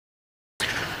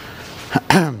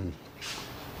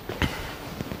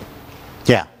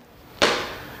Yeah.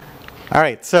 All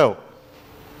right, so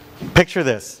picture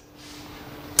this.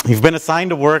 You've been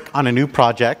assigned to work on a new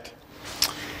project.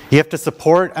 You have to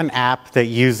support an app that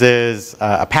uses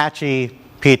Apache,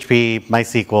 PHP,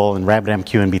 MySQL, and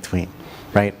RabbitMQ in between,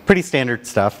 right? Pretty standard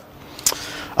stuff.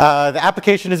 The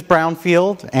application is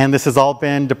brownfield, and this has all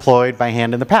been deployed by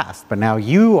hand in the past, but now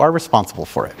you are responsible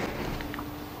for it.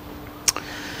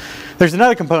 There's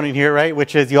another component here, right,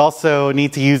 which is you also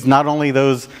need to use not only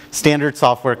those standard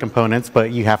software components,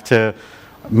 but you have to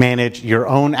manage your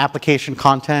own application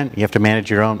content, you have to manage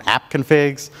your own app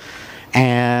configs,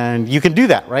 and you can do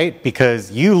that, right, because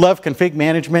you love config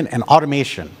management and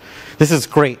automation. This is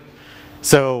great.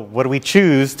 So what do we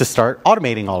choose to start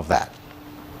automating all of that?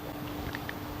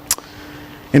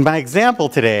 In my example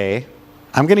today,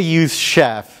 I'm going to use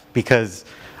Chef because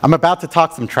I'm about to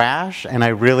talk some trash and I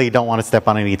really don't want to step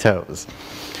on any toes.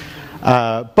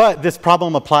 But this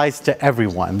problem applies to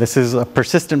everyone. This is a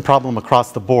persistent problem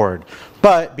across the board.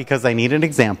 But because I need an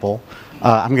example,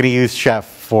 I'm going to use Chef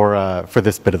for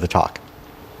this bit of the talk.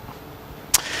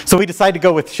 So we decided to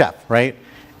go with Chef, right?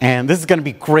 And this is going to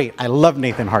be great. I love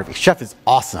Nathan Harvey. Chef is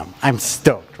awesome. I'm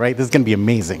stoked, right? This is going to be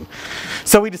amazing.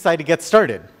 So we decided to get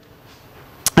started.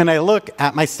 And I look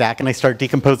at my stack and I start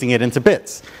decomposing it into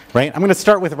bits, right? I'm going to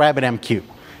start with RabbitMQ.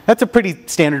 That's a pretty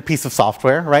standard piece of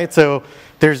software, right? So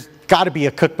there's got to be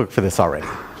a cookbook for this already.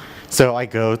 So I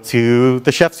go to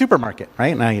the Chef supermarket, right?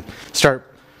 And I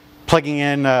start plugging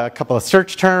in a couple of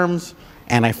search terms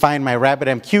and I find my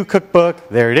RabbitMQ cookbook.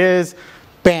 There it is.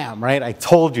 Bam, right? I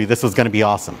told you this was going to be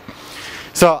awesome.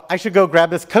 So I should go grab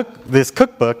this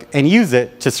cookbook and use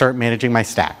it to start managing my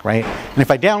stack, right? And if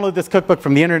I download this cookbook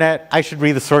from the internet, I should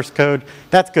read the source code.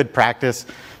 That's good practice.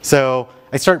 So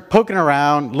I start poking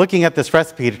around, looking at this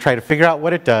recipe to try to figure out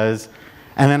what it does,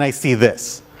 and then I see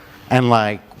this. And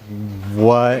like,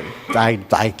 what?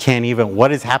 I can't even,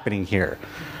 what is happening here?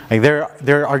 Like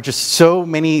there are just so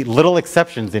many little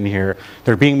exceptions in here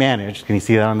that are being managed. Can you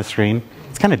see that on the screen?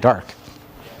 It's kind of dark.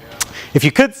 If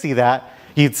you could see that,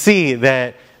 you'd see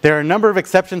that there are a number of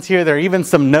exceptions here. There are even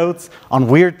some notes on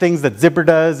weird things that Zipper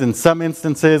does in some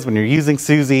instances when you're using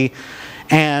Suzy.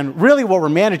 And really what we're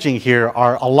managing here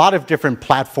are a lot of different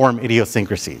platform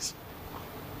idiosyncrasies.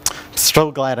 I'm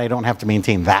so glad I don't have to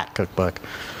maintain that cookbook.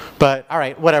 But all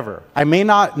right, whatever. I may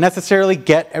not necessarily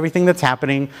get everything that's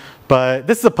happening, but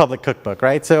this is a public cookbook,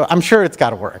 right? So I'm sure it's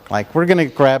got to work. Like, we're going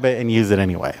to grab it and use it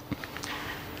anyway.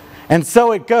 And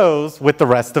so it goes with the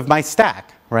rest of my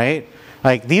stack, right?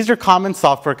 Like, these are common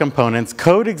software components.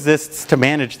 Code exists to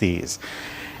manage these.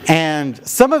 And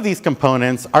some of these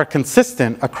components are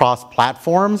consistent across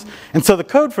platforms. And so the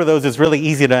code for those is really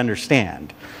easy to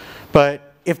understand. But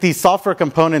if these software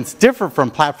components differ from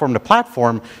platform to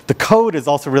platform, the code is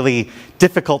also really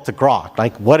difficult to grok.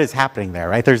 Like, what is happening there,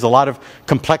 right? There's a lot of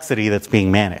complexity that's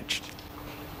being managed.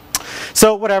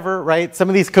 So whatever, right? Some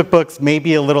of these cookbooks may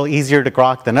be a little easier to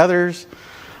grok than others.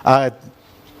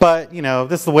 But, you know,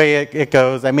 this is the way it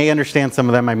goes. I may understand some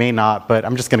of them, I may not, but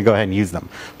I'm just going to go ahead and use them.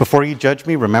 Before you judge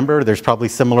me, remember, there's probably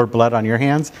similar blood on your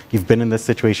hands. You've been in this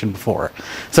situation before.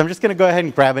 So I'm just going to go ahead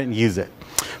and grab it and use it.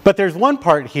 But there's one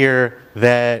part here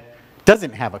that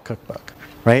doesn't have a cookbook,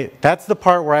 right? That's the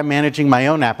part where I'm managing my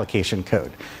own application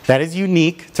code. That is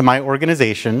unique to my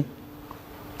organization.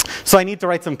 So I need to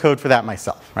write some code for that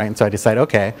myself, right? And so I decide,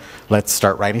 okay, let's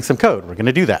start writing some code. We're going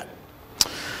to do that.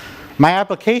 My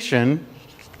application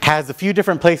has a few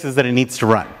different places that it needs to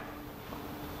run.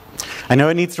 I know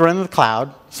it needs to run in the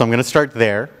cloud, so I'm going to start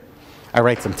there. I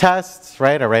write some tests,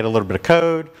 right? I write a little bit of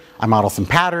code. I model some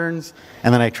patterns,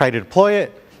 and then I try to deploy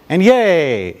it, and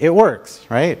yay, it works,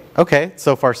 right? Okay,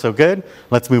 so far so good.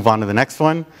 Let's move on to the next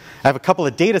one. I have a couple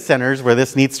of data centers where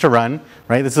this needs to run,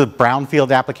 right? This is a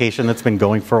brownfield application that's been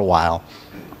going for a while.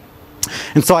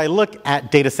 And so I look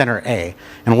at data center A,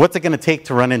 and what's it going to take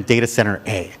to run in data center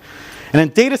A? And in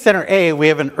data center A, we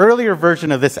have an earlier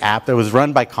version of this app that was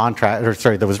run by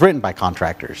that was written by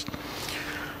contractors.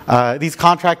 These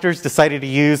contractors decided to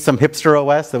use some hipster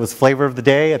OS that was flavor of the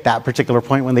day at that particular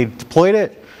point when they deployed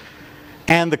it.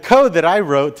 And the code that I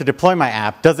wrote to deploy my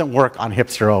app doesn't work on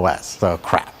hipster OS, so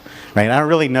crap. Right? I don't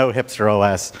really know hipster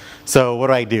OS, so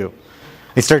what do?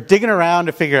 I start digging around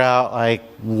to figure out like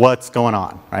what's going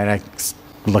on. Right?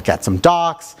 I look at some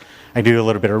docs, I do a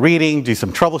little bit of reading, do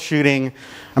some troubleshooting.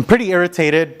 I'm pretty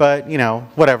irritated, but you know,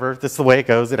 whatever. This is the way it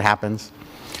goes. It happens.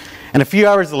 And a few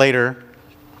hours later,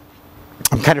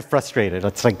 I'm kind of frustrated.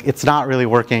 It's like it's not really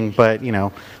working, but you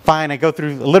know, fine. I go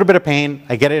through a little bit of pain.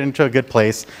 I get it into a good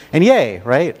place, and yay,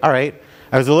 right? All right.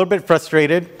 I was a little bit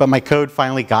frustrated, but my code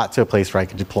finally got to a place where I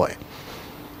could deploy.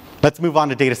 Let's move on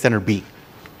to data center B.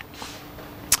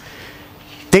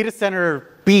 Data center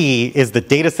B is the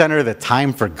data center that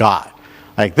time forgot.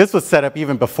 Like, this was set up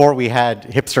even before we had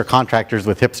hipster contractors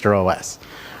with hipster OS,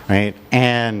 right?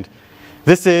 And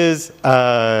this is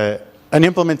an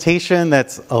implementation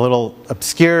that's a little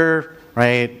obscure,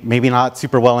 right? Maybe not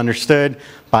super well understood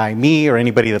by me or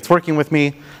anybody that's working with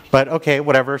me, but okay,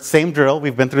 whatever, same drill,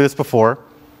 we've been through this before.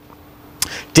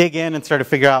 Dig in and start to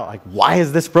figure out, like, why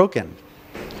is this broken?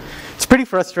 It's pretty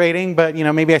frustrating, but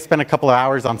maybe I spent a couple of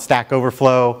hours on Stack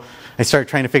Overflow. I start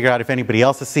trying to figure out if anybody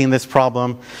else has seen this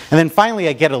problem. And then finally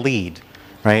I get a lead,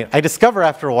 right? I discover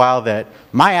after a while that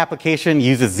my application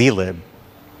uses zlib.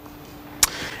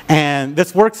 And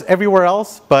this works everywhere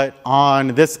else, but on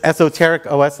this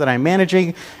esoteric OS that I'm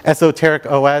managing, esoteric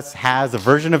OS has a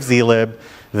version of zlib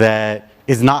that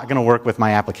is not going to work with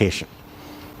my application.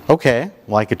 Okay,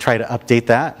 well, I could try to update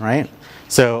that, right?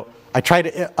 So I try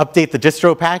to update the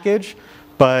distro package,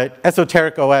 but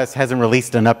esoteric OS hasn't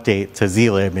released an update to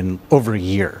zlib in over a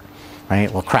year,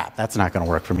 right? Well, crap, that's not going to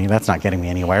work for me. That's not getting me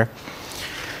anywhere.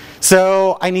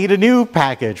 So I need a new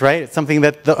package, right? It's something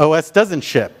that the OS doesn't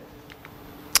ship.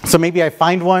 So maybe I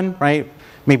find one, right?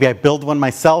 Maybe I build one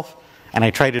myself and I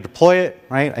try to deploy it,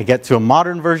 right? I get to a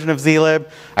modern version of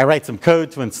zlib. I write some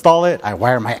code to install it. I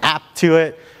wire my app to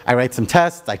it. I write some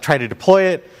tests. I try to deploy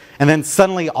it. And then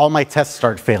suddenly all my tests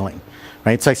start failing,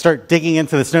 right? So I start digging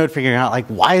into this node, figuring out, like,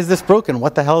 why is this broken?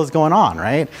 What the hell is going on,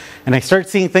 right? And I start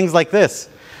seeing things like this.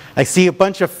 I see a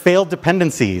bunch of failed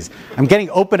dependencies. I'm getting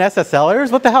OpenSSL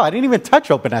errors. What the hell? I didn't even touch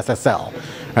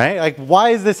OpenSSL, right? Like,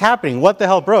 why is this happening? What the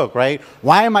hell broke, right?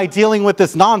 Why am I dealing with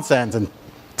this nonsense? And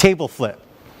table flip,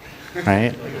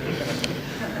 right?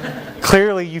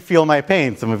 Clearly, you feel my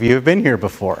pain. Some of you have been here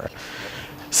before.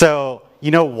 So,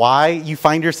 you know why you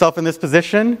find yourself in this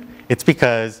position? It's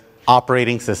because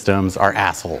operating systems are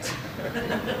assholes.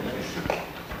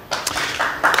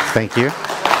 Thank you.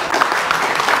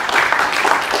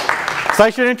 So I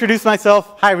should introduce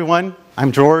myself. Hi, everyone.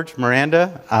 I'm George,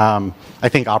 Miranda. I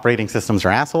think operating systems are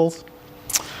assholes.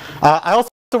 I also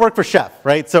work for Chef,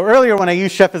 right? So earlier when I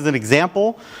used Chef as an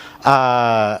example,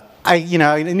 I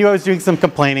knew I was doing some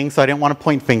complaining, so I didn't want to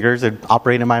point fingers. I'd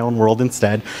operate in my own world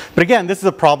instead. But again, this is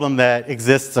a problem that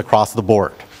exists across the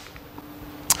board.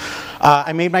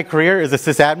 I made my career as a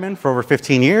sysadmin for over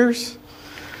 15 years.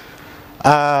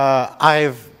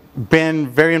 I've been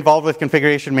very involved with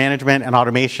configuration management and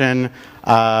automation.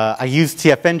 I used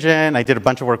TF Engine. I did a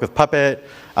bunch of work with Puppet.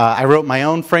 I wrote my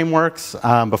own frameworks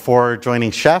before joining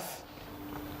Chef.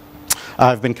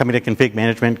 I've been coming to config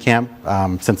management camp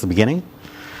since the beginning.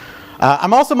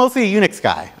 I'm also mostly a Unix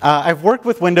guy. I've worked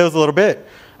with Windows a little bit.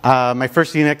 My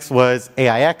first Unix was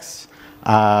AIX,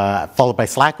 followed by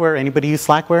Slackware. Anybody use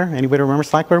Slackware? Anybody remember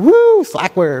Slackware? Woo,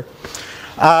 Slackware.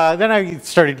 Then I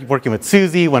started working with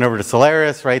SUSE, went over to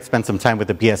Solaris, right? Spent some time with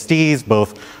the BSDs,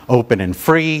 both open and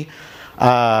free.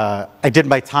 I did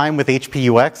my time with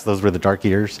HPUX. Those were the dark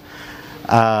years.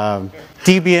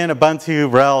 Debian,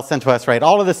 Ubuntu, RHEL, CentOS, right?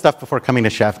 All of this stuff before coming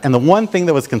to Chef. And the one thing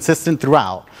that was consistent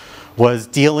throughout was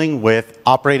dealing with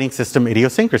operating system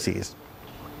idiosyncrasies.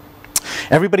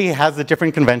 Everybody has a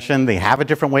different convention, they have a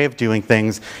different way of doing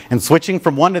things, and switching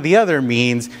from one to the other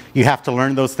means you have to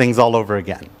learn those things all over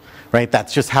again, right?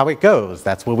 That's just how it goes.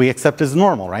 That's what we accept as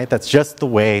normal, right? That's just the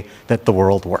way that the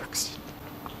world works.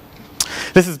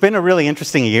 This has been a really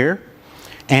interesting year,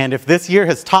 and if this year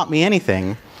has taught me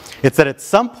anything, it's that at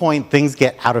some point things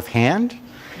get out of hand,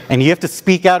 and you have to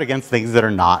speak out against things that are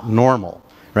not normal.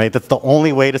 Right? That's the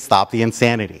only way to stop the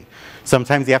insanity.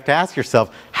 Sometimes you have to ask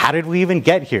yourself, how did we even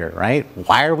get here, right?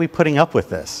 Why are we putting up with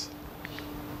this?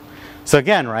 So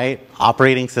again, right,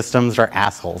 operating systems are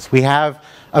assholes. We have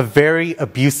a very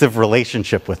abusive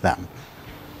relationship with them.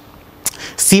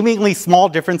 Seemingly small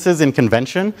differences in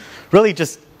convention really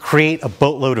just create a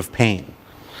boatload of pain.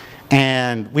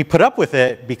 And we put up with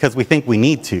it because we think we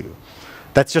need to.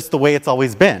 That's just the way it's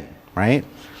always been, right?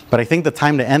 But I think the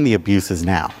time to end the abuse is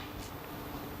now.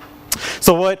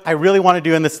 So what I really want to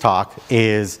do in this talk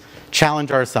is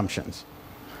challenge our assumptions.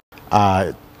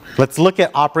 Let's look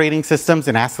at operating systems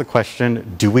and ask the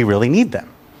question, do we really need them,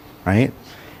 right?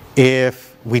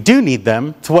 If we do need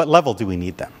them, to what level do we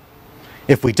need them?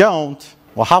 If we don't,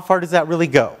 well, how far does that really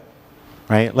go,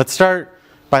 right? Let's start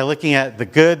by looking at the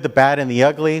good, the bad, and the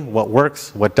ugly, what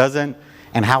works, what doesn't,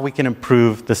 and how we can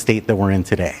improve the state that we're in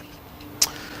today.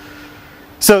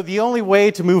 So the only way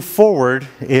to move forward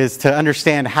is to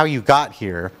understand how you got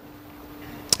here.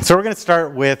 So we're going to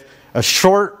start with a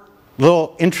short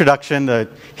little introduction, the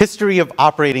history of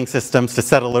operating systems, to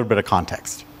set a little bit of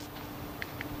context.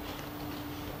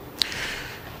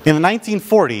 In the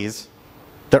 1940s,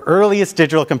 the earliest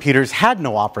digital computers had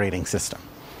no operating system,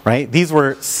 right? These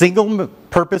were single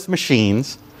purpose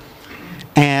machines,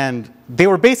 and they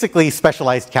were basically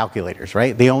specialized calculators,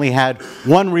 right? They only had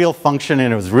one real function,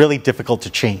 and it was really difficult to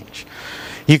change.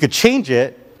 You could change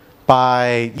it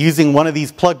by using one of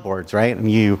these plug boards, right? And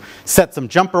you set some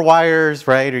jumper wires,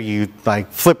 right? Or you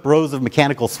like flip rows of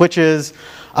mechanical switches.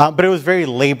 But it was very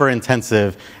labor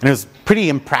intensive, and it was pretty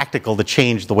impractical to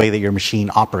change the way that your machine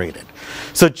operated.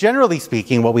 So generally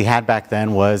speaking, what we had back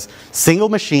then was single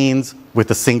machines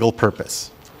with a single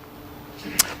purpose.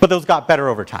 But those got better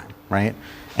over time, right?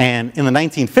 And in the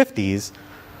 1950s,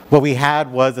 what we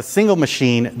had was a single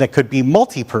machine that could be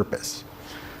multi-purpose.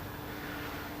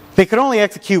 They could only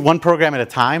execute one program at a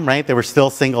time, right? They were still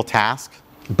single task.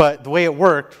 But the way it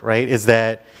worked, right, is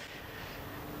that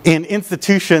in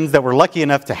institutions that were lucky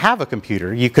enough to have a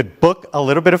computer, you could book a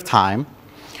little bit of time,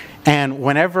 and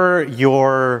whenever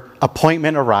your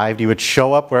appointment arrived, you would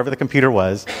show up wherever the computer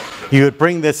was. You would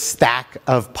bring this stack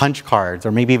of punch cards,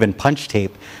 or maybe even punch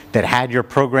tape, that had your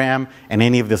program and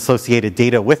any of the associated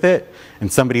data with it,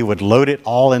 and somebody would load it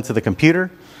all into the computer,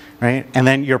 right? And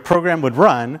then your program would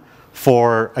run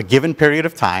for a given period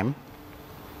of time,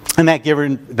 and that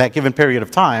given period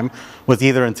of time was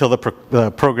either until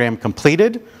the program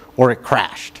completed or it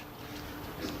crashed.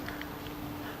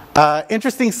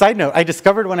 Interesting side note, I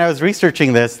discovered when I was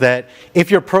researching this that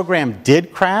if your program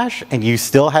did crash and you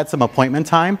still had some appointment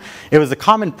time, it was a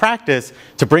common practice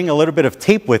to bring a little bit of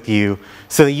tape with you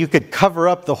so that you could cover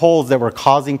up the holes that were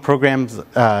causing programs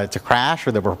to crash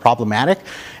or that were problematic.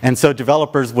 And so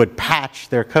developers would patch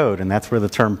their code, and that's where the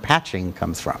term patching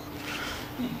comes from.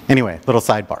 Anyway, little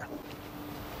sidebar.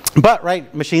 But,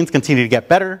 right, machines continue to get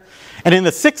better. And in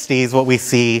the 60s, what we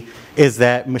see is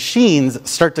that machines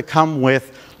start to come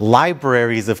with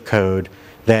libraries of code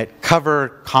that cover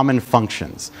common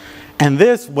functions. And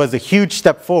this was a huge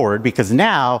step forward because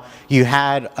now you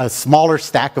had a smaller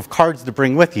stack of cards to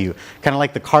bring with you, kind of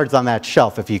like the cards on that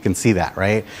shelf, if you can see that,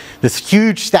 right? This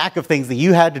huge stack of things that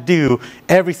you had to do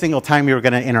every single time you were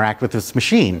going to interact with this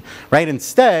machine, right?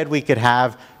 Instead, we could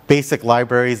have basic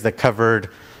libraries that covered,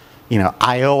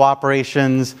 I/O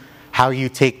operations, how you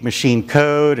take machine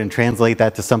code and translate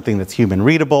that to something that's human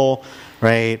readable,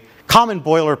 right? Common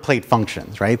boilerplate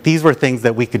functions, right? These were things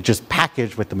that we could just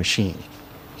package with the machine.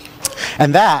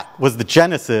 And that was the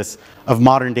genesis of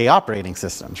modern day operating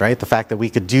systems, right? The fact that we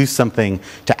could do something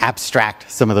to abstract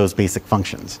some of those basic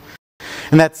functions.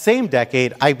 In that same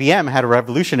decade, IBM had a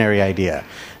revolutionary idea.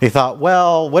 They thought,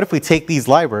 well, what if we take these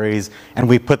libraries and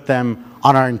we put them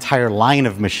on our entire line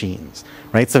of machines,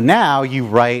 right? So now you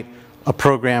write a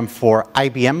program for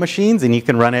IBM machines and you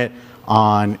can run it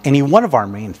on any one of our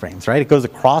mainframes, right? It goes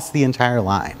across the entire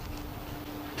line.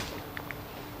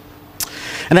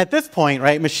 And at this point,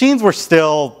 right, machines were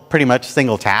still pretty much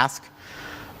single task.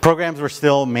 Programs were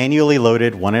still manually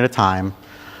loaded one at a time.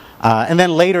 And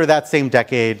then later that same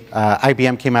decade,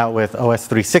 IBM came out with OS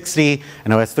 360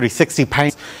 and OS 360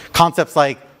 pioneered concepts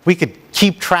like we could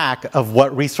keep track of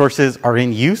what resources are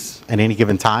in use at any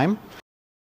given time.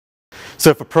 So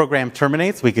if a program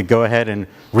terminates, we could go ahead and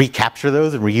recapture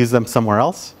those and reuse them somewhere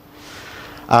else.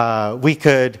 We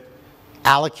could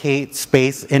allocate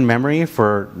space in memory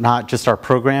for not just our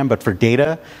program, but for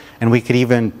data. And we could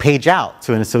even page out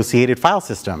to an associated file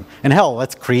system. And hell,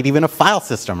 let's create even a file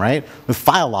system, right? With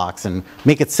file locks and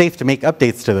make it safe to make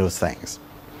updates to those things.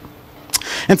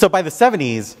 And so by the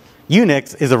 70s,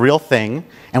 Unix is a real thing,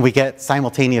 and we get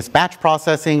simultaneous batch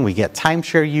processing, we get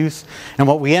timeshare use, and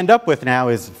what we end up with now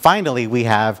is finally we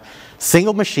have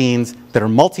single machines that are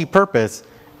multi-purpose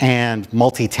and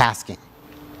multitasking.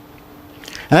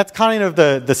 And that's kind of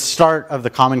the start of the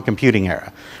common computing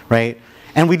era, right?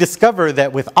 And we discover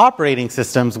that with operating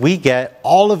systems, we get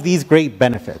all of these great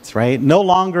benefits, right? No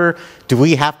longer do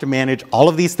we have to manage all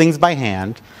of these things by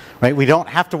hand, right? We don't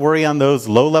have to worry on those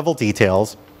low-level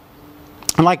details.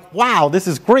 I'm like, wow, this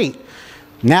is great.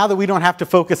 Now that we don't have to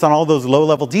focus on all those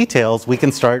low-level details, we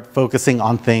can start focusing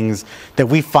on things that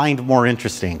we find more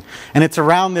interesting. And it's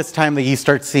around this time that you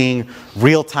start seeing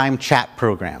real-time chat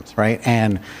programs, right?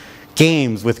 And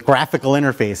games with graphical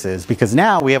interfaces, because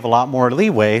now we have a lot more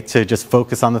leeway to just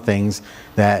focus on the things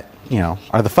that,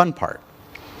 are the fun part.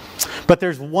 But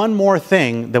there's one more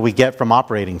thing that we get from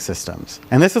operating systems,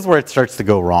 and this is where it starts to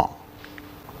go wrong.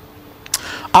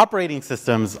 Operating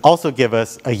systems also give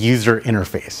us a user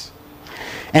interface.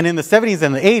 And in the 70s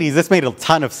and the 80s, this made a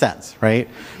ton of sense, right?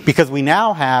 Because we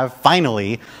now have,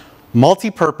 finally,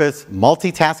 multi-purpose,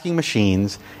 multitasking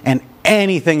machines, and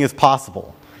anything is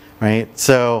possible, right?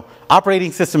 So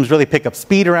operating systems really pick up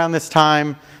speed around this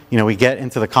time. We get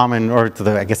into the common, or to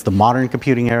the modern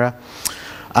computing era.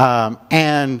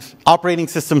 And operating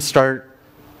systems start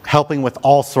helping with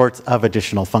all sorts of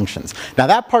additional functions. Now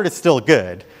that part is still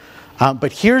good,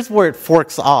 but here's where it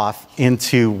forks off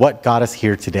into what got us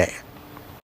here today.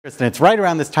 And it's right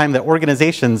around this time that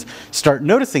organizations start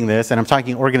noticing this, and I'm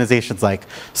talking organizations like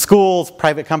schools,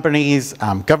 private companies,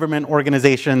 government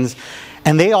organizations,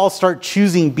 and they all start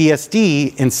choosing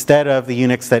BSD instead of the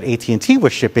Unix that AT&T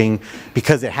was shipping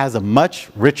because it has a much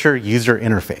richer user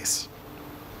interface.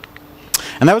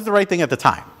 And that was the right thing at the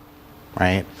time,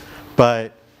 right?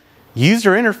 But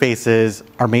user interfaces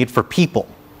are made for people.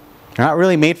 They're not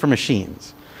really made for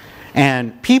machines.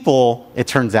 And people, it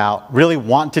turns out, really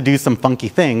want to do some funky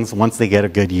things once they get a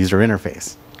good user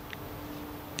interface.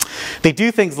 They do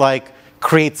things like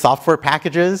create software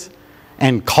packages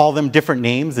and call them different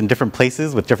names in different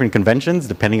places with different conventions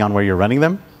depending on where you're running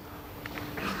them.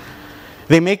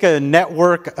 They make a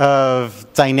network of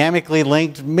dynamically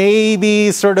linked,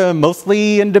 maybe sort of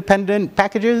mostly independent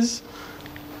packages.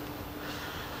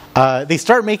 They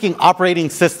start making operating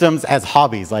systems as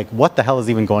hobbies. Like, what the hell is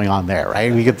even going on there,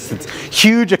 right? We get this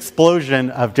huge explosion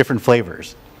of different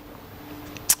flavors.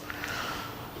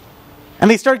 And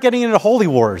they start getting into holy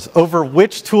wars over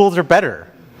which tools are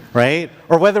better, right?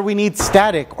 Or whether we need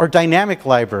static or dynamic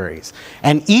libraries.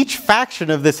 And each faction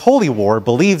of this holy war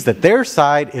believes that their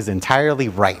side is entirely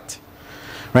right,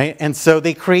 right? And so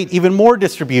they create even more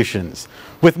distributions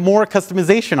with more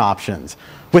customization options,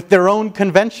 with their own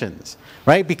conventions.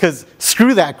 Right? Because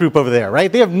screw that group over there,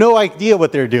 right? They have no idea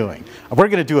what they're doing. We're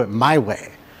going to do it my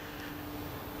way.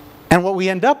 And what we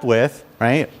end up with,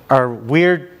 right, are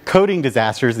weird coding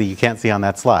disasters that you can't see on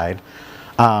that slide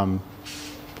to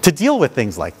deal with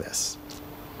things like this.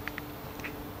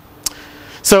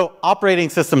 So operating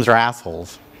systems are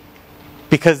assholes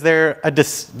because they're a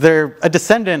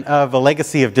descendant of a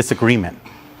legacy of disagreement,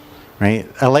 right?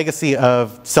 A legacy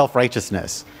of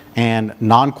self-righteousness and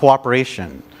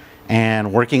non-cooperation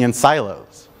and working in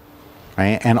silos,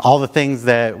 right? And all the things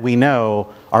that we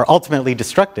know are ultimately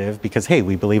destructive because, hey,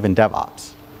 we believe in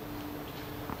DevOps.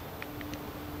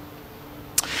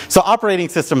 So operating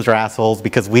systems are assholes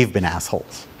because we've been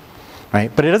assholes,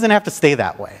 right? But it doesn't have to stay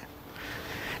that way.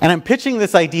 And I'm pitching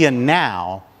this idea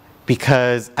now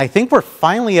because I think we're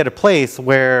finally at a place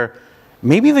where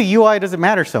maybe the UI doesn't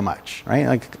matter so much, right?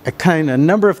 Like a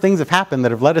number of things have happened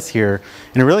that have led us here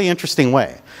in a really interesting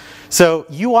way. So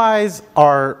UIs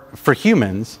are for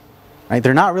humans, right?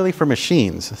 They're not really for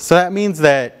machines. So that means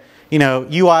that, you know,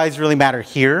 UIs really matter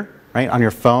here, right? On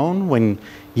your phone when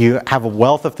you have a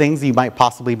wealth of things that you might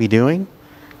possibly be doing,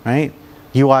 right?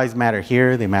 UIs matter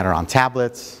here. They matter on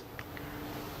tablets.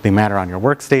 They matter on your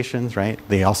workstations, right?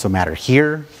 They also matter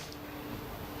here.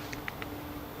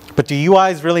 But do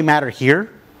UIs really matter here?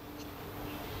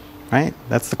 Right?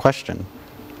 That's the question.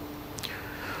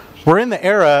 We're in the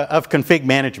era of config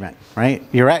management, right?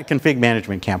 You're at config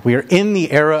management camp. We are in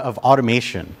the era of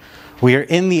automation. We are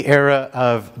in the era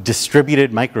of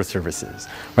distributed microservices,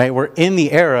 right? We're in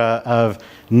the era of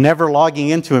never logging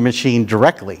into a machine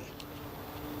directly.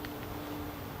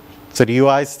 So do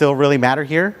UIs still really matter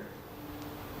here?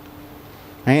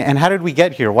 Right? And how did we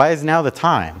get here? Why is now the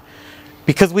time?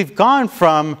 Because we've gone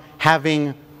from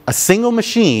having a single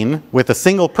machine with a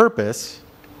single purpose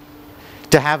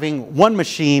to having one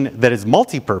machine that is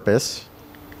multi-purpose,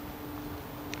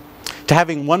 to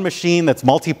having one machine that's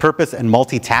multi-purpose and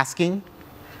multitasking,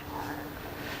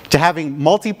 to having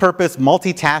multi-purpose,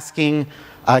 multitasking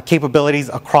capabilities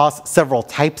across several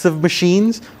types of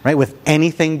machines, right, with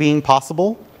anything being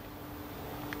possible.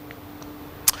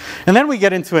 And then we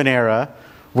get into an era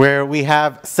where we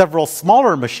have several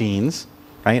smaller machines,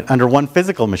 right, under one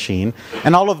physical machine,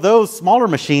 and all of those smaller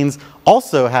machines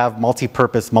also have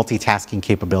multi-purpose, multitasking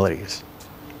capabilities.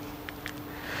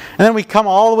 And then we come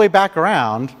all the way back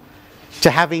around to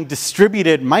having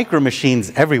distributed micro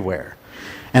machines everywhere.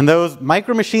 And those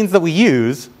micro machines that we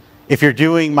use, if you're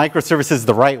doing microservices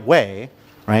the right way,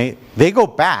 right, they go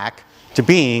back to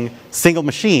being single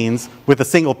machines with a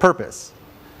single purpose,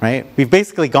 right? We've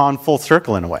basically gone full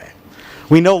circle in a way.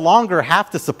 We no longer have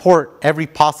to support every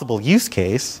possible use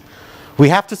case. We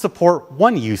have to support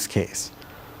one use case.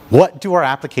 What do our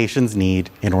applications need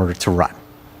in order to run?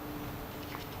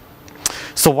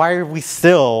 So why are we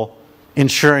still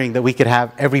ensuring that we could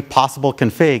have every possible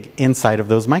config inside of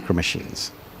those micro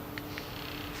machines?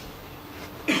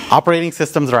 Operating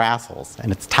systems are assholes,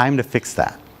 and it's time to fix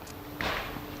that.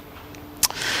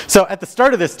 So at the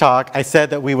start of this talk, I said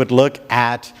that we would look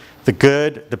at the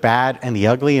good, the bad, and the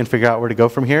ugly and figure out where to go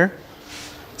from here.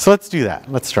 So let's do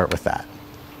that. Let's start with that.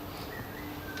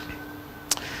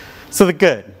 So the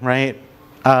good, right?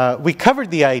 We covered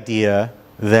the idea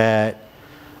that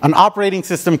an operating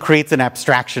system creates an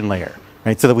abstraction layer,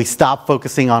 right? So that we stop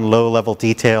focusing on low-level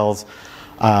details.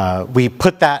 We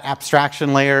put that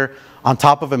abstraction layer on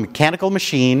top of a mechanical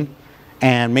machine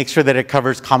and make sure that it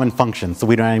covers common functions, so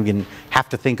we don't even have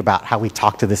to think about how we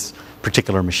talk to this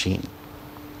particular machine.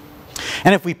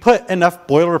 And if we put enough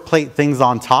boilerplate things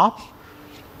on top,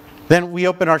 then we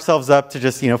open ourselves up to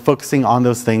just focusing on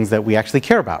those things that we actually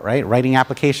care about, right? Writing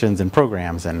applications and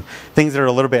programs and things that are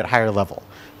a little bit higher level,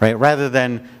 right? Rather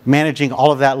than managing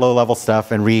all of that low-level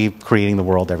stuff and recreating the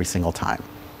world every single time.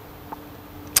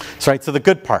 So, right, so the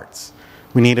good parts.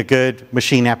 We need a good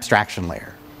machine abstraction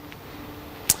layer.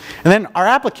 And then our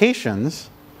applications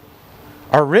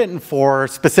are written for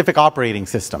specific operating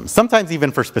systems, sometimes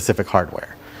even for specific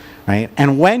hardware, right?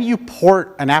 And when you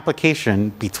port an application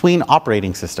between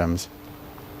operating systems,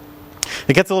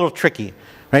 it gets a little tricky,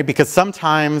 right? Because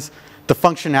sometimes the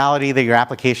functionality that your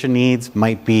application needs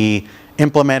might be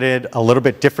implemented a little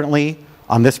bit differently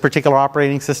on this particular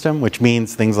operating system, which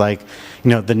means things like,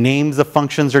 the names of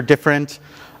functions are different,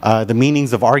 the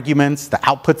meanings of arguments, the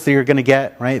outputs that you're going to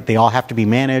get, right? They all have to be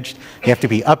managed. They have to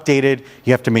be updated.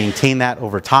 You have to maintain that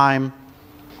over time.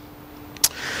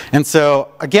 And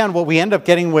so, again, what we end up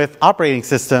getting with operating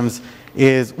systems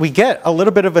is we get a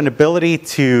little bit of an ability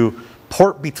to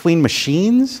port between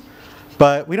machines,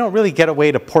 but we don't really get a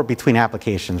way to port between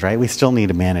applications, right? We still need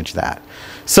to manage that.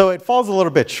 So it falls a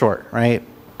little bit short, right?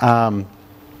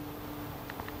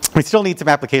 We still need some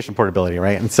application portability,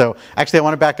 right? And so actually I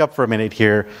want to back up for a minute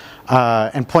here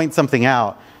and point something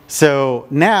out. So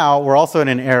now we're also in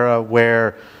an era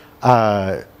where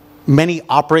many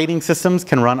operating systems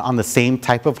can run on the same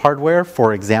type of hardware,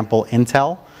 for example,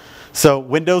 Intel. So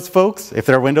Windows folks, if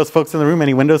there are Windows folks in the room,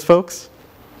 any Windows folks?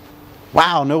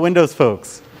 Wow, no Windows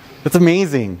folks. That's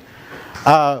amazing.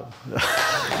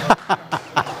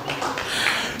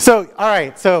 So, all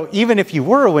right, so even if you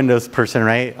were a Windows person,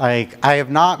 right, like I have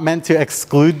not meant to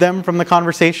exclude them from the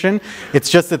conversation.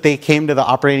 It's just that they came to the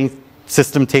operating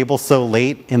system table so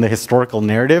late in the historical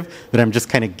narrative that I'm just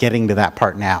kind of getting to that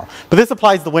part now. But this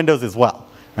applies to Windows as well,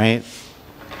 right?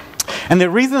 And the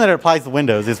reason that it applies to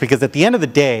Windows is because at the end of the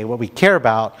day, what we care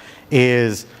about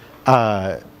is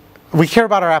we care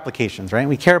about our applications, right?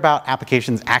 We care about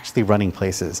applications actually running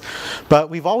places.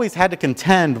 But we've always had to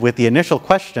contend with the initial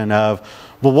question of,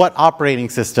 well, what operating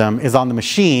system is on the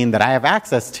machine that I have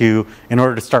access to in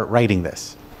order to start writing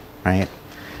this, right?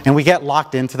 And we get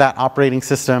locked into that operating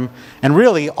system. And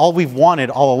really, all we've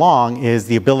wanted all along is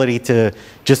the ability to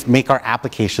just make our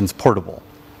applications portable.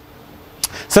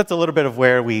 So that's a little bit of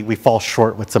where we fall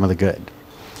short with some of the good.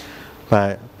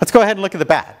 But let's go ahead and look at the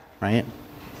bad, right?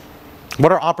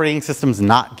 What are operating systems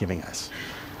not giving us?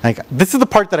 Like, this is the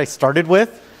part that I started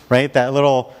with, right? That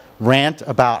little rant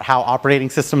about how operating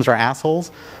systems are assholes.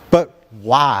 But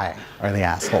why are they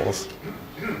assholes?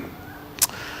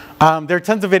 There are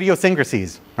tons of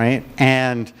idiosyncrasies, right?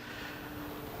 And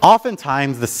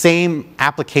oftentimes the same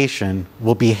application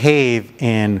will behave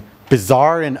in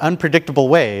bizarre and unpredictable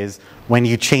ways when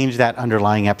you change that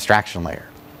underlying abstraction layer.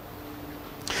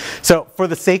 So for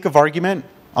the sake of argument,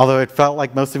 although it felt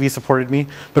like most of you supported me,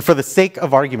 but for the sake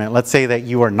of argument, let's say that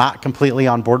you are not completely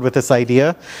on board with this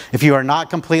idea. If you are not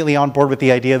completely on board with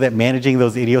the idea that managing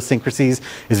those idiosyncrasies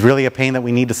is really a pain that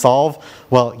we need to solve,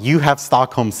 well, you have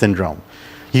Stockholm Syndrome.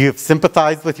 You have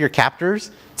sympathized with your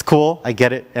captors. It's cool, I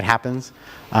get it, it happens.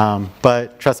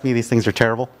 But trust me, these things are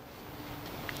terrible.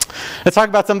 Let's talk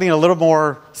about something a little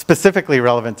more specifically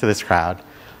relevant to this crowd.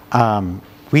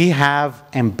 We have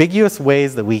ambiguous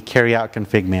ways that we carry out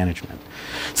config management.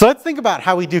 So let's think about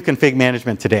how we do config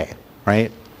management today,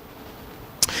 right?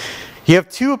 You have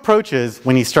two approaches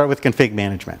when you start with config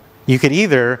management. You could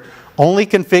either only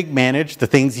config manage the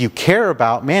things you care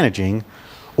about managing,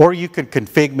 or you could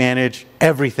config manage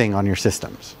everything on your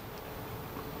systems.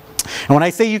 And when I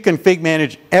say you config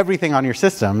manage everything on your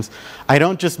systems, I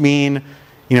don't just mean,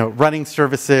 running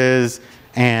services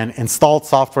and installed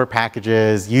software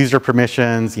packages, user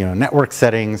permissions, network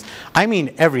settings. I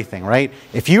mean everything, right?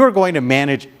 If you are going to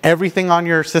manage everything on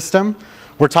your system,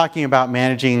 we're talking about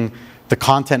managing the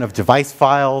content of device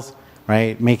files,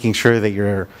 right? Making sure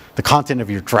that the content of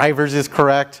your drivers is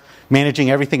correct, managing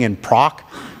everything in proc,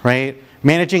 right?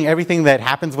 Managing everything that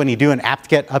happens when you do an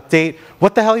apt-get update.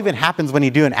 What the hell even happens when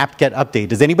you do an apt-get update?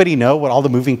 Does anybody know what all the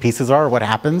moving pieces are or what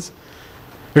happens?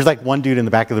 There's like one dude in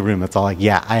the back of the room that's all like,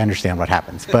 yeah, I understand what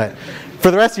happens. But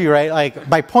for the rest of you, right, like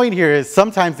my point here is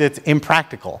sometimes it's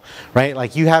impractical, right?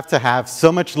 Like you have to have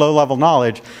so much low-level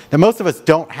knowledge that most of us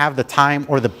don't have the time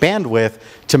or the bandwidth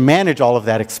to manage all of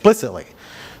that explicitly.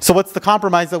 So what's the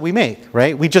compromise that we make,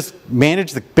 right? We just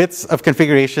manage the bits of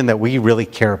configuration that we really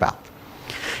care about.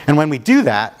 And when we do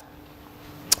that,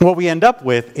 what we end up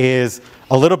with is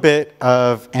a little bit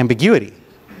of ambiguity,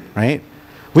 right?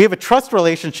 We have a trust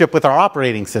relationship with our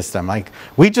operating system. Like,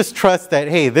 we just trust that,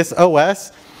 hey, this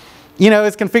OS, you know,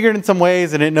 is configured in some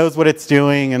ways and it knows what it's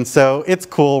doing, and so it's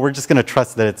cool. We're just going to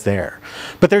trust that it's there.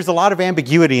 But there's a lot of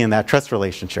ambiguity in that trust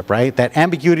relationship, right? That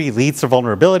ambiguity leads to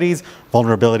vulnerabilities.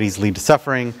 Vulnerabilities lead to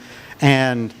suffering.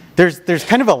 And there's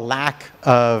kind of a lack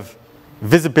of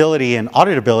visibility and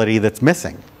auditability that's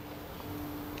missing.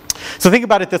 So think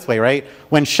about it this way, right?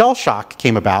 When shell shock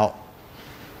came about,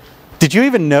 did you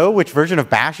even know which version of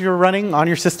bash you were running on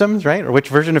your systems, right? Or which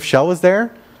version of shell was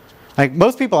there? Like,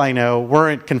 most people I know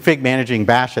weren't config managing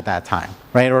bash at that time,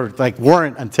 right? Or like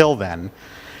weren't until then.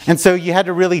 And so you had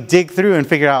to really dig through and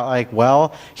figure out, like,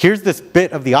 well, here's this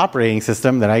bit of the operating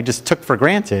system that I just took for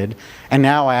granted, and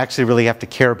now I actually really have to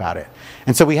care about it.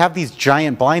 And so we have these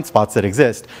giant blind spots that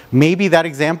exist. Maybe that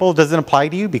example doesn't apply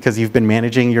to you because you've been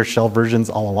managing your shell versions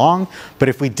all along, but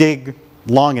if we dig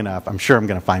long enough, I'm sure I'm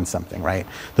going to find something, right?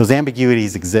 Those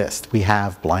ambiguities exist. We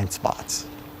have blind spots.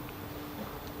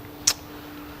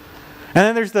 And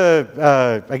then there's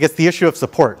the, I guess, the issue of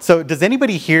support. So does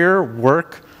anybody here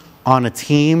work on a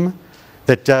team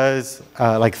that does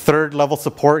like third level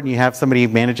support and you have somebody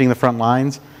managing the front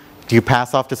lines? Do you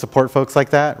pass off to support folks like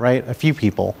that, right? A few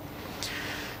people.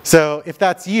 So if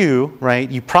that's you, right,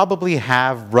 you probably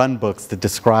have run books that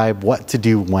describe what to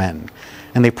do when.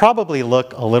 And they probably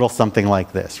look a little something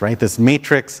like this, right? This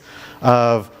matrix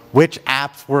of which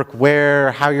apps work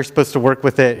where, how you're supposed to work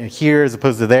with it here as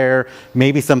opposed to there,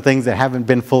 maybe some things that haven't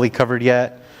been fully covered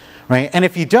yet, right? And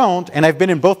if you don't, and I've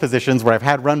been in both positions where I've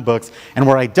had run books and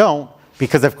where I don't,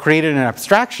 because I've created an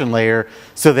abstraction layer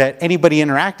so that anybody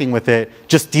interacting with it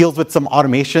just deals with some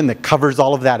automation that covers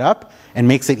all of that up and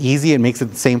makes it easy and makes it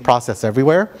the same process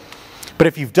everywhere. But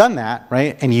if you've done that,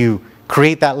 right, and you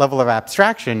create that level of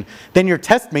abstraction, then your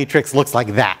test matrix looks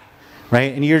like that,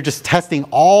 right? And you're just testing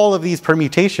all of these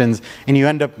permutations and you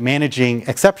end up managing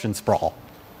exception sprawl.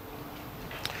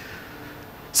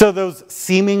 So those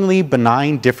seemingly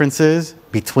benign differences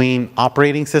between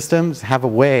operating systems have a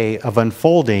way of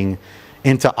unfolding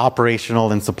into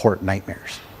operational and support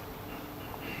nightmares.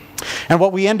 And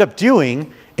what we end up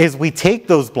doing is we take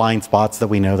those blind spots that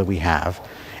we know that we have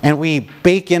and we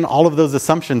bake in all of those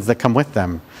assumptions that come with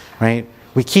them, right?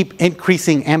 We keep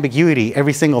increasing ambiguity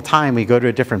every single time we go to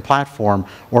a different platform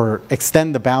or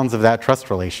extend the bounds of that trust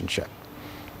relationship,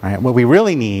 right? What we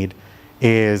really need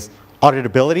is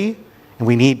auditability, and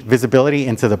we need visibility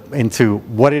into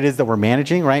what it is that we're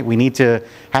managing, right? We need to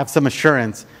have some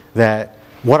assurance that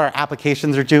what our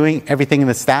applications are doing, everything in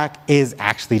the stack is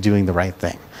actually doing the right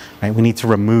thing, right? We need to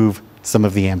remove some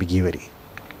of the ambiguity.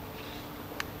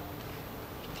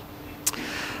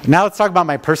 Now let's talk about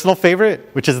my personal favorite,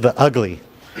 which is the ugly,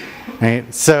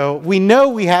 right? So we know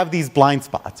we have these blind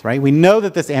spots, right? We know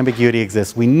that this ambiguity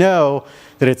exists. We know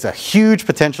that it's a huge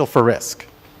potential for risk.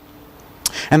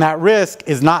 And that risk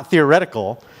is not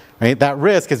theoretical, right? That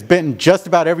risk has bitten just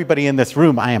about everybody in this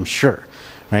room, I am sure,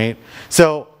 right?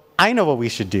 So I know what we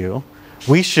should do.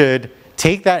 We should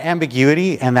take that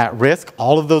ambiguity and that risk,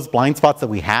 all of those blind spots that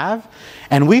we have,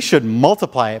 and we should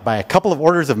multiply it by a couple of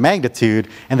orders of magnitude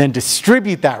and then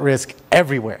distribute that risk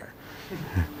everywhere,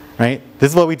 right?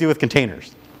 This is what we do with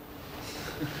containers.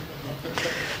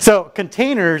 So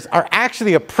containers are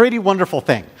actually a pretty wonderful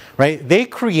thing, right? They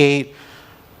create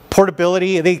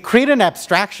portability. They create an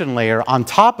abstraction layer on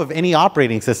top of any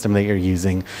operating system that you're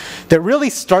using that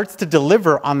really starts to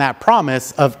deliver on that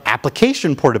promise of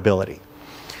application portability.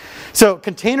 So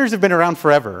containers have been around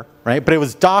forever, right? But it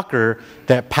was Docker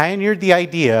that pioneered the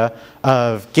idea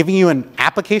of giving you an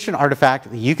application artifact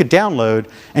that you could download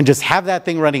and just have that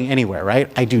thing running anywhere,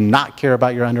 right? I do not care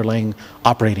about your underlying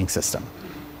operating system.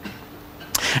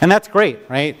 And that's great,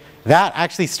 right? That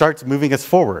actually starts moving us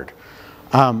forward.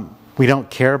 We don't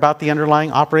care about the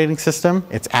underlying operating system.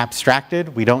 It's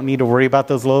abstracted. We don't need to worry about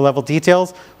those low-level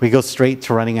details. We go straight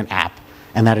to running an app,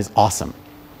 and that is awesome.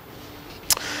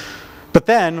 But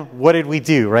then, what did we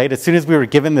do, right? As soon as we were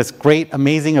given this great,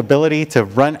 amazing ability to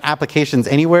run applications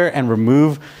anywhere and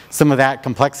remove some of that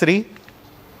complexity,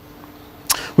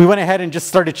 we went ahead and just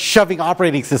started shoving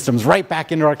operating systems right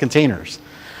back into our containers,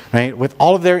 right? With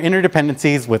all of their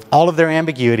interdependencies, with all of their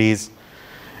ambiguities.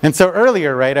 And so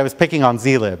earlier, right, I was picking on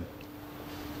zlib.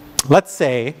 Let's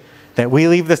say that we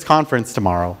leave this conference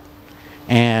tomorrow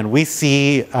and we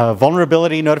see a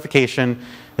vulnerability notification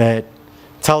that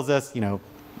tells us, you know,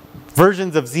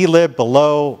 versions of zlib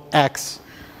below X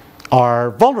are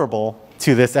vulnerable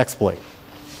to this exploit.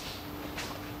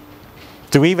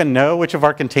 Do we even know which of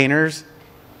our containers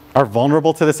are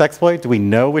vulnerable to this exploit? Do we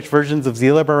know which versions of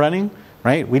zlib are running?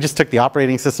 Right? We just took the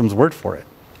operating system's word for it.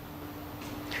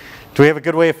 Do we have a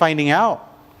good way of finding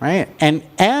out, right?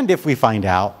 And if we find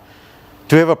out,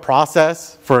 do we have a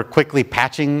process for quickly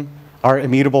patching our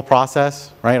immutable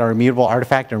process, right, our immutable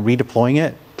artifact, and redeploying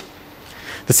it?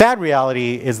 The sad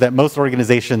reality is that most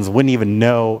organizations wouldn't even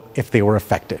know if they were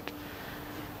affected.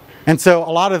 And so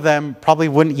a lot of them probably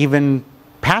wouldn't even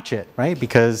patch it, right,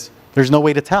 because there's no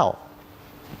way to tell.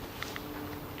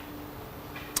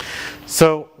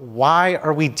 So why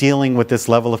are we dealing with this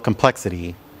level of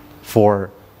complexity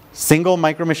for single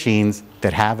micro machines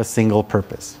that have a single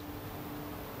purpose,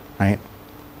 right?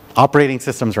 Operating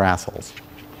systems are assholes.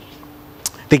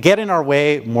 They get in our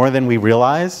way more than we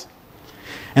realize,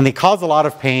 and they cause a lot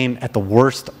of pain at the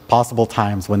worst possible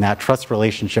times when that trust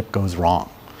relationship goes wrong.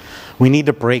 We need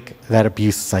to break that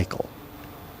abuse cycle.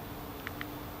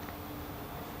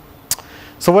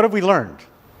 So what have we learned,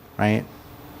 right?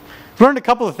 We've learned a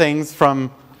couple of things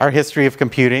from our history of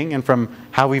computing and from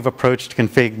how we've approached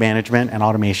config management and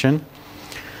automation.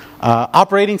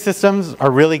 Operating systems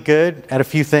are really good at a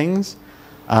few things.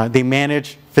 They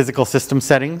manage physical system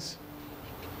settings.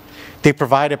 They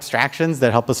provide abstractions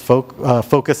that help us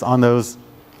focus on those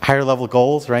higher level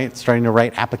goals, right? Starting to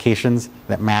write applications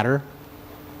that matter.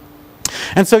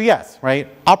 And so yes, right,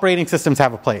 operating systems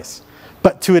have a place,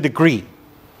 but to a degree,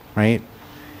 right?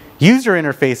 User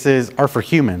interfaces are for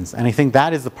humans, and I think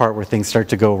that is the part where things start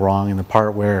to go wrong, and the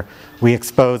part where we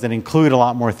expose and include a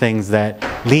lot more things that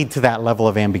lead to that level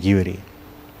of ambiguity.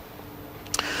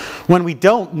 When we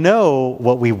don't know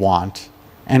what we want,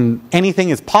 and anything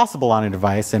is possible on a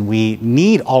device, and we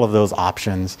need all of those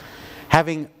options,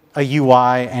 having a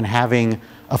UI and having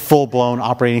a full-blown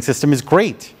operating system is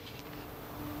great.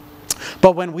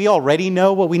 But when we already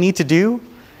know what we need to do,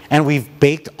 and we've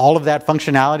baked all of that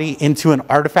functionality into an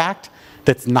artifact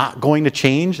that's not going to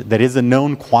change, that is a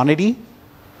known quantity,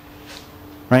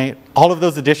 right? All of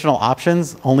those additional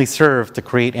options only serve to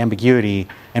create ambiguity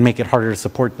and make it harder to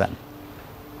support them.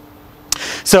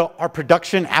 So our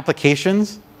production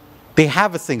applications, they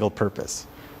have a single purpose,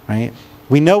 right?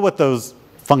 We know what those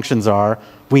functions are.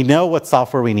 We know what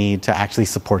software we need to actually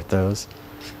support those.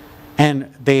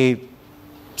 And they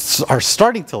are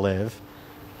starting to live.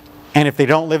 And if they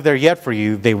don't live there yet for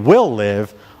you, they will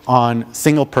live on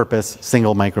single purpose,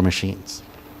 single micro machines.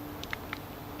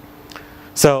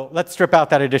 So let's strip out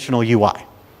that additional UI,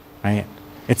 right?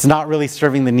 It's not really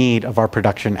serving the need of our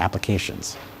production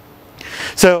applications.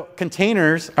 So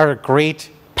containers are a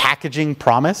great packaging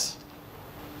promise.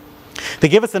 They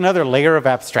give us another layer of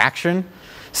abstraction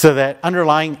so that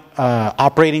underlying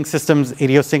operating systems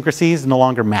idiosyncrasies no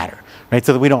longer matter, right?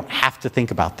 So that we don't have to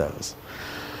think about those.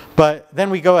 But then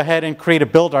we go ahead and create a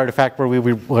build artifact where we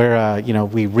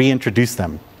reintroduce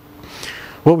them.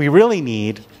 What we really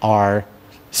need are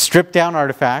stripped down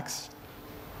artifacts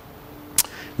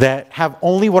that have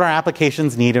only what our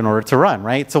applications need in order to run,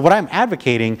 right? So what I'm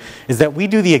advocating is that we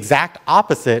do the exact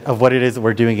opposite of what it is that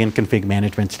we're doing in config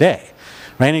management today,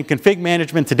 right? In config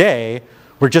management today,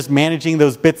 we're just managing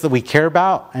those bits that we care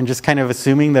about and just kind of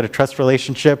assuming that a trust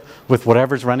relationship with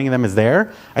whatever's running them is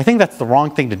there. I think that's the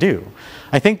wrong thing to do.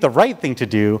 I think the right thing to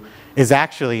do is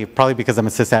actually, probably because I'm a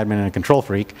sysadmin and a control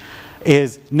freak,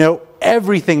 is know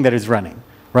everything that is running,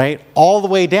 right? All the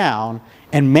way down,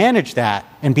 and manage that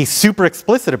and be super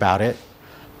explicit about it.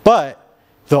 But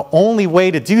the only way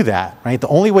to do that, right, the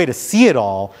only way to see it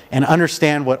all and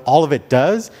understand what all of it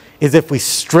does is if we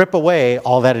strip away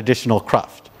all that additional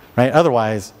cruft, right?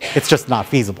 Otherwise, it's just not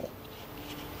feasible.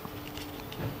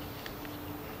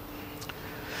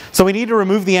 So we need to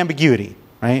remove the ambiguity,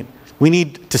 right? We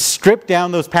need to strip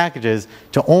down those packages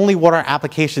to only what our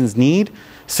applications need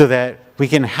so that we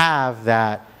can have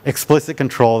that explicit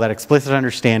control, that explicit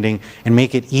understanding, and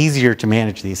make it easier to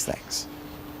manage these things.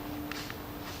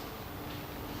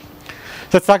 So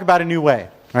let's talk about a new way,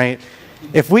 right?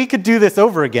 If we could do this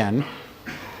over again,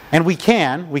 and we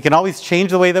can always change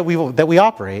the way that we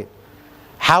operate,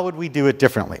 how would we do it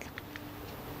differently?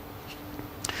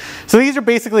 So these are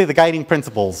basically the guiding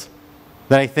principles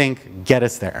that I think get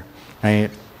us there, right?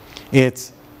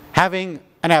 It's having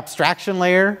an abstraction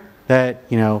layer that,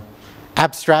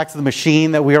 abstracts the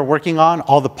machine that we are working on,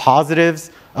 all the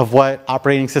positives of what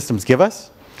operating systems give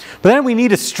us. But then we need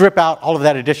to strip out all of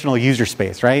that additional user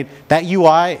space, right? That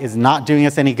UI is not doing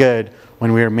us any good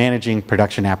when we are managing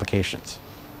production applications.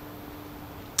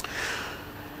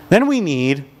 Then we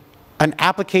need an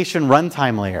application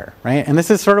runtime layer, right? And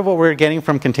this is sort of what we're getting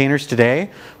from containers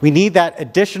today. We need that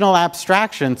additional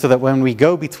abstraction so that when we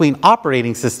go between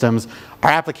operating systems, our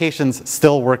applications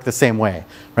still work the same way,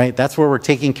 right? That's where we're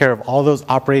taking care of all those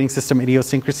operating system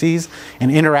idiosyncrasies and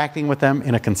interacting with them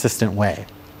in a consistent way.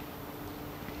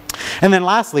 And then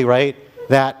lastly, right,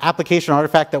 that application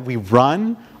artifact that we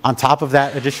run on top of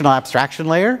that additional abstraction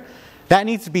layer, that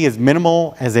needs to be as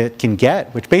minimal as it can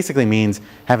get, which basically means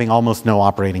having almost no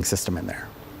operating system in there,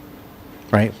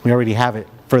 right? We already have it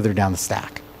further down the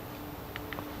stack.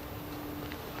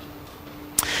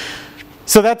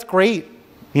 So that's great,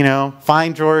 you know,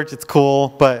 fine, George, it's cool,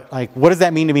 but like, what does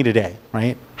that mean to me today,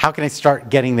 right? How can I start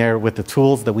getting there with the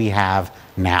tools that we have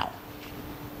now?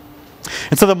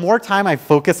 And so the more time I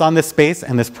focus on this space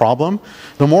and this problem,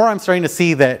 the more I'm starting to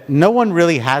see that no one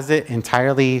really has it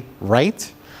entirely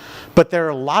right, but there are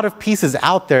a lot of pieces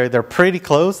out there that are pretty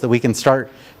close that we can start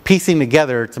piecing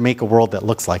together to make a world that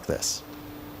looks like this.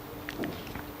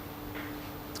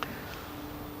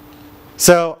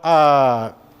 So,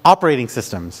 operating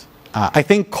systems. I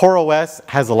think CoreOS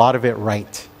has a lot of it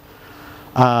right.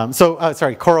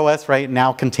 Sorry, CoreOS, right,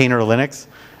 now Container Linux.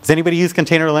 Does anybody use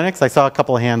Container Linux? I saw a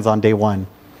couple of hands on day one.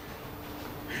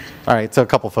 All right, so a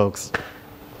couple folks.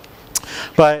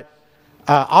 But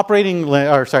Container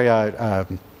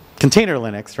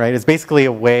Linux, right, is basically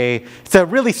a way, it's a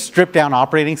really stripped down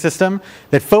operating system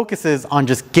that focuses on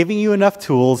just giving you enough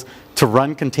tools to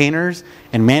run containers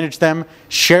and manage them,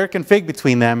 share config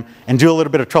between them, and do a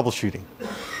little bit of troubleshooting.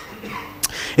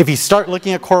 If you start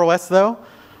looking at CoreOS though,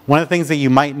 one of the things that you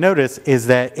might notice is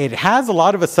that it has a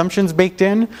lot of assumptions baked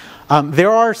in.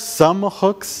 There are some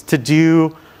hooks to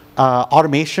do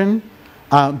automation,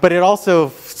 but it also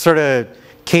sort of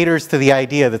caters to the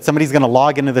idea that somebody's going to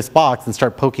log into this box and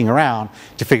start poking around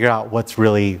to figure out what's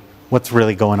really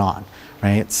going on,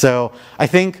 right? So I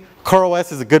think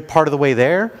CoreOS is a good part of the way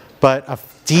there, but a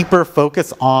deeper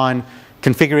focus on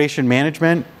configuration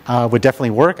management would definitely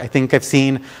work. I think I've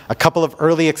seen a couple of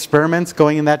early experiments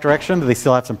going in that direction, but they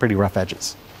still have some pretty rough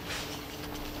edges.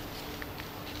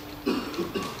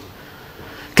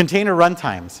 Container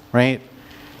runtimes, right?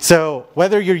 So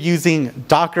whether you're using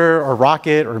Docker or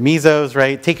Rocket or Mesos,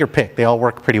 right, take your pick. They all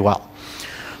work pretty well.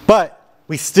 But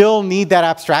we still need that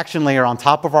abstraction layer on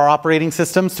top of our operating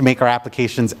systems to make our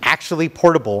applications actually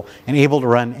portable and able to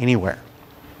run anywhere.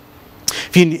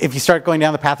 If you start going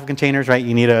down the path of containers, right,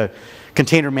 you need a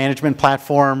container management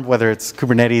platform, whether it's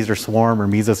Kubernetes or Swarm or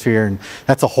Mesosphere, and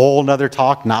that's a whole nother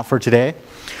talk, not for today.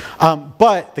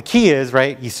 But the key is,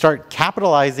 right, you start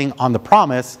capitalizing on the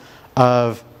promise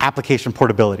of application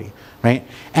portability, right?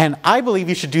 And I believe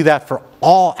you should do that for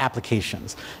all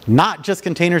applications, not just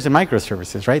containers and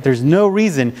microservices, right? There's no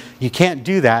reason you can't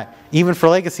do that even for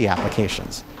legacy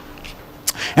applications.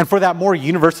 And for that more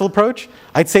universal approach,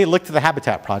 I'd say look to the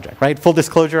Habitat project, right? Full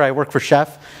disclosure, I work for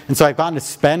Chef, and so I've gotten to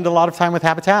spend a lot of time with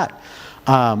Habitat.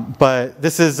 But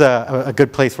this is a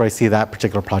good place where I see that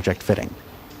particular project fitting.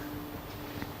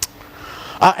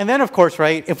 And then, of course,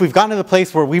 right, if we've gotten to the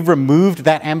place where we've removed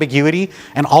that ambiguity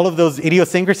and all of those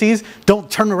idiosyncrasies,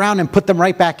 don't turn around and put them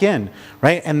right back in,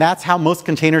 right? And that's how most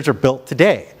containers are built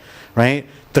today, right?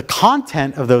 The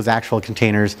content of those actual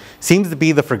containers seems to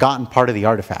be the forgotten part of the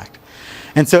artifact.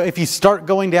 And so if you start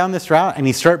going down this route and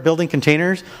you start building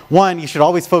containers, one, you should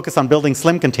always focus on building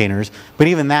slim containers, but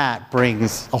even that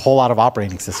brings a whole lot of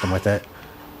operating system with it.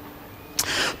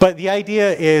 But the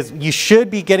idea is you should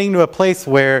be getting to a place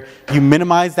where you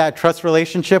minimize that trust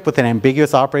relationship with an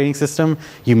ambiguous operating system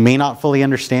you may not fully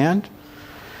understand.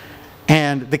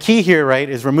 And the key here, right,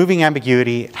 is removing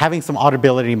ambiguity, having some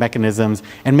auditability mechanisms,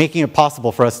 and making it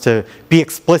possible for us to be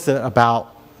explicit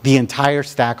about the entire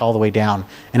stack all the way down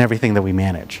and everything that we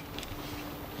manage.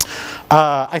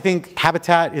 I think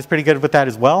Habitat is pretty good with that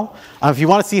as well. If you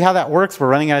want to see how that works, we're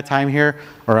running out of time here,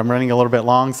 or I'm running a little bit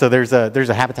long, so there's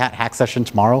a Habitat hack session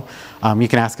tomorrow. You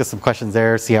can ask us some questions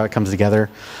there, see how it comes together.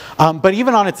 But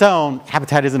even on its own,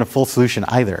 Habitat isn't a full solution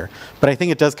either, but I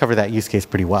think it does cover that use case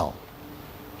pretty well.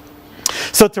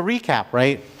 So to recap,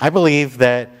 right, I believe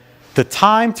that the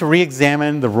time to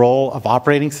re-examine the role of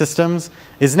operating systems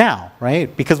is now,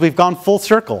 right? Because we've gone full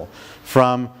circle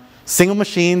from single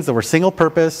machines that were single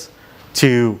purpose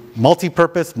to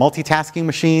multi-purpose, multitasking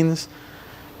machines,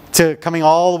 to coming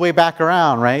all the way back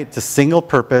around, right, to single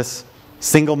purpose,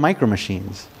 single micro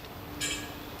machines.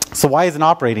 So why is an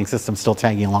operating system still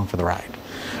tagging along for the ride,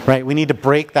 right? We need to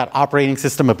break that operating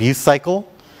system abuse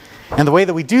cycle. And the way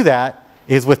that we do that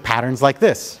is with patterns like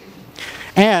this.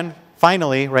 And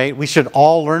finally, right, we should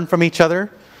all learn from each other.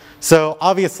 So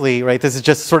obviously, right, this is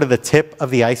just sort of the tip of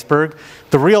the iceberg.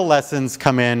 The real lessons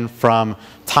come in from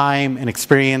time and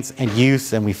experience and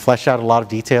use, and we flesh out a lot of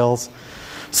details.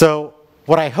 So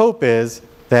what I hope is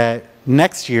that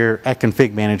next year at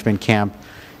Config Management Camp,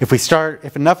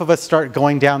 if enough of us start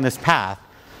going down this path,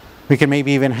 we can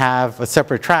maybe even have a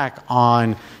separate track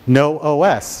on no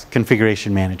OS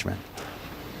configuration management.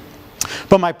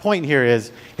 But my point here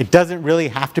is it doesn't really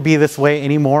have to be this way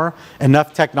anymore.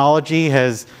 Enough technology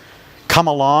has come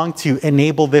along to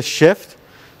enable this shift.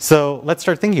 So let's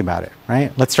start thinking about it,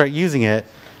 right? Let's start using it.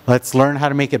 Let's learn how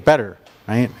to make it better,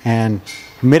 right? And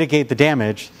mitigate the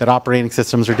damage that operating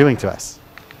systems are doing to us.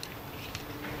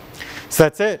 So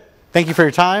that's it. Thank you for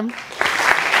your time.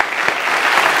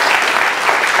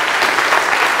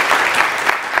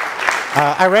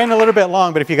 I ran a little bit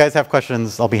long, but if you guys have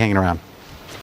questions, I'll be hanging around.